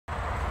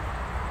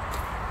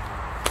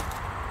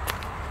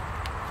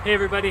Hey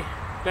everybody,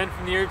 Ben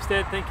from the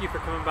Herbstead. Thank you for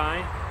coming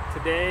by.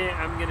 Today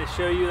I'm going to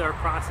show you our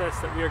process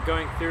that we are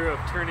going through of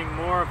turning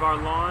more of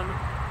our lawn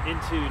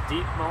into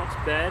deep mulch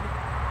bed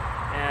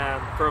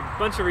for a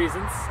bunch of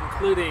reasons,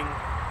 including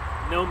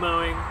no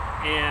mowing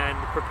and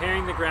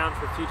preparing the ground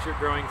for future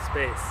growing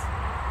space.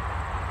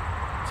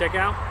 Check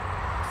out,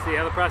 see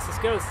how the process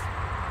goes.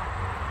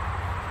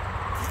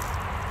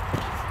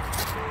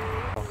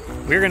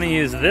 We're going to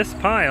use this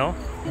pile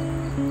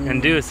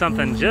and do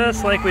something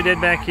just like we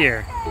did back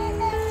here.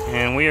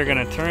 And we are going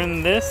to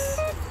turn this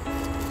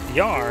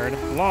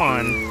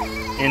lawn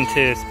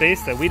into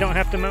space that we don't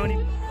have to mow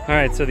anymore.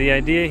 Alright, so the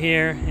idea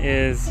here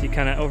is you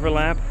kind of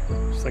overlap,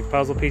 just like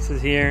puzzle pieces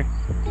here.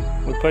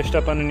 We pushed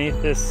up underneath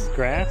this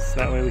grass,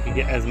 that way we can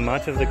get as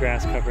much of the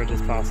grass coverage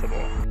as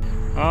possible.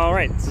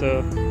 Alright,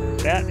 so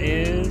that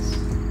is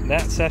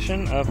that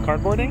session of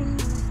cardboarding,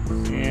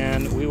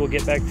 and we will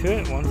get back to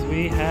it once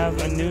we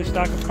have a new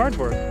stock of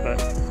cardboard. But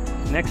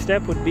next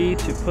step would be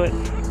to put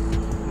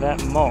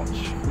that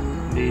mulch,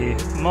 the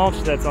mulch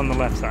that's on the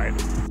left side.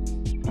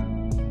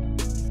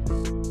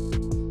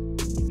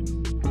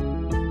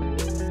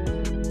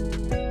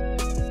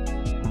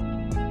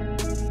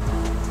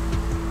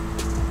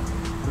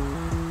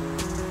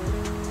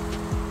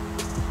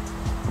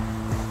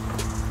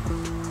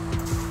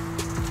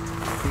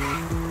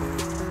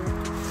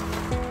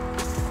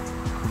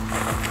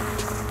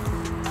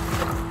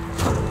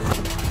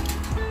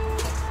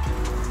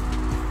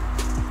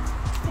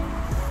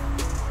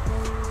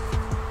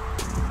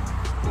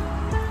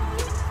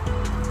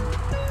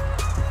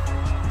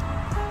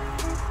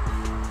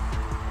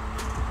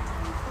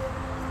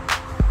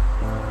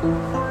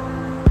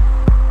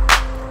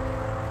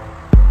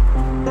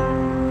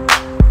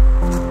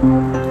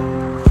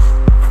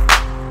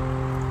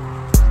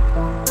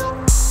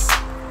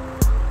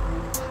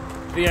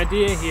 The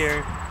idea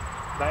here,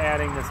 by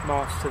adding this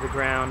mulch to the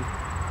ground,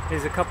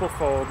 is a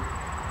couple-fold.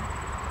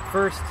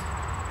 First,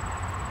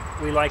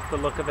 we like the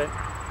look of it.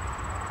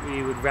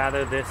 We would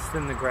rather this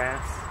than the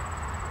grass.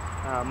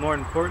 More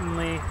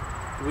importantly,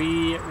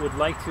 we would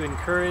like to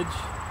encourage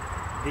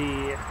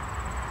the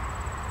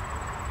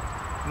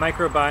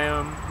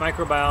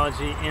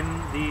microbiology in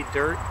the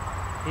dirt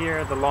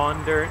here, the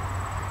lawn dirt,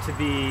 to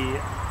be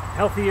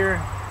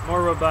healthier,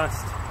 more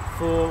robust,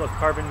 full of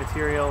carbon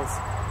materials.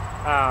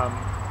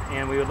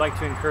 And we would like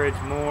to encourage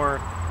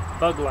more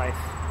bug life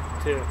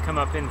to come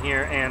up in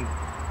here and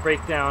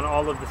break down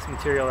all of this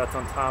material that's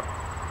on top,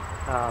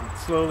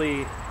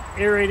 slowly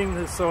aerating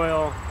the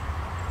soil,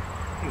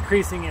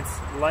 increasing its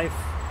life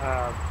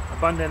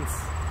abundance,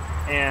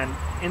 and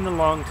in the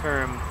long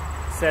term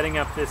setting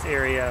up this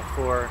area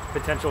for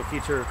potential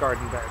future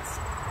garden beds.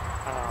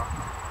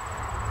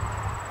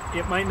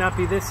 It might not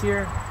be this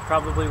year,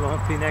 probably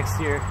won't be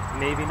next year,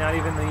 maybe not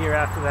even the year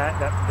after that,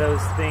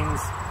 those things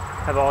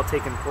have all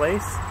taken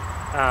place.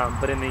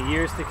 But in the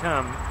years to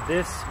come,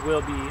 this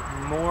will be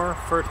more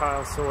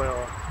fertile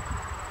soil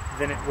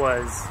than it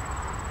was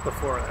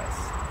before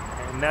this.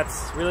 And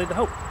that's really the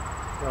hope.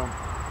 So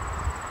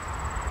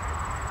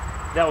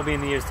that will be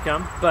in the years to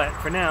come. But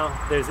for now,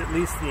 there's at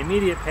least the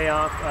immediate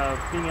payoff of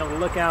being able to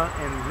look out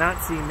and not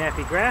see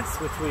nappy grass,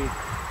 which we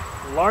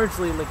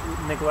largely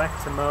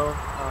neglect to mow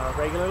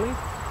regularly.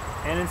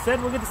 And instead,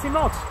 we'll get to see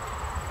mulch,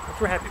 which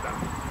we're happy about.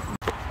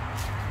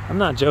 I'm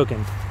not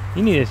joking.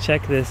 You need to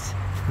check this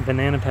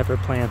banana pepper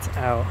plants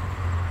out.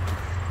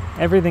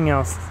 Everything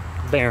else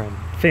barren,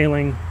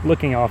 failing,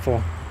 looking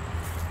awful.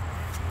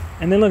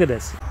 And then look at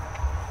this.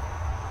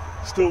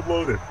 Still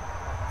loaded.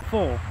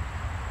 Full.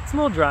 It's a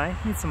little dry,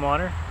 needs some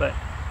water, but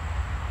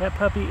that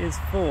puppy is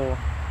full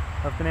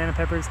of banana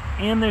peppers,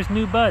 and there's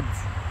new buds.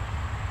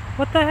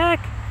 What the heck?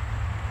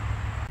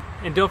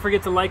 And don't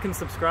forget to like and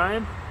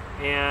subscribe,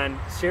 and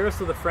share us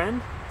with a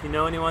friend. If you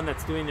know anyone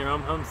that's doing their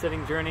own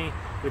homesteading journey,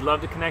 we'd love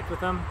to connect with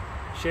them.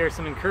 Share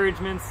some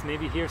encouragements,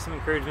 maybe hear some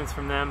encouragements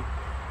from them,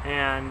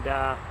 and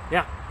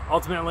yeah,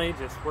 ultimately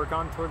just work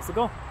on towards the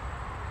goal.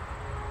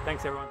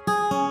 Thanks everyone.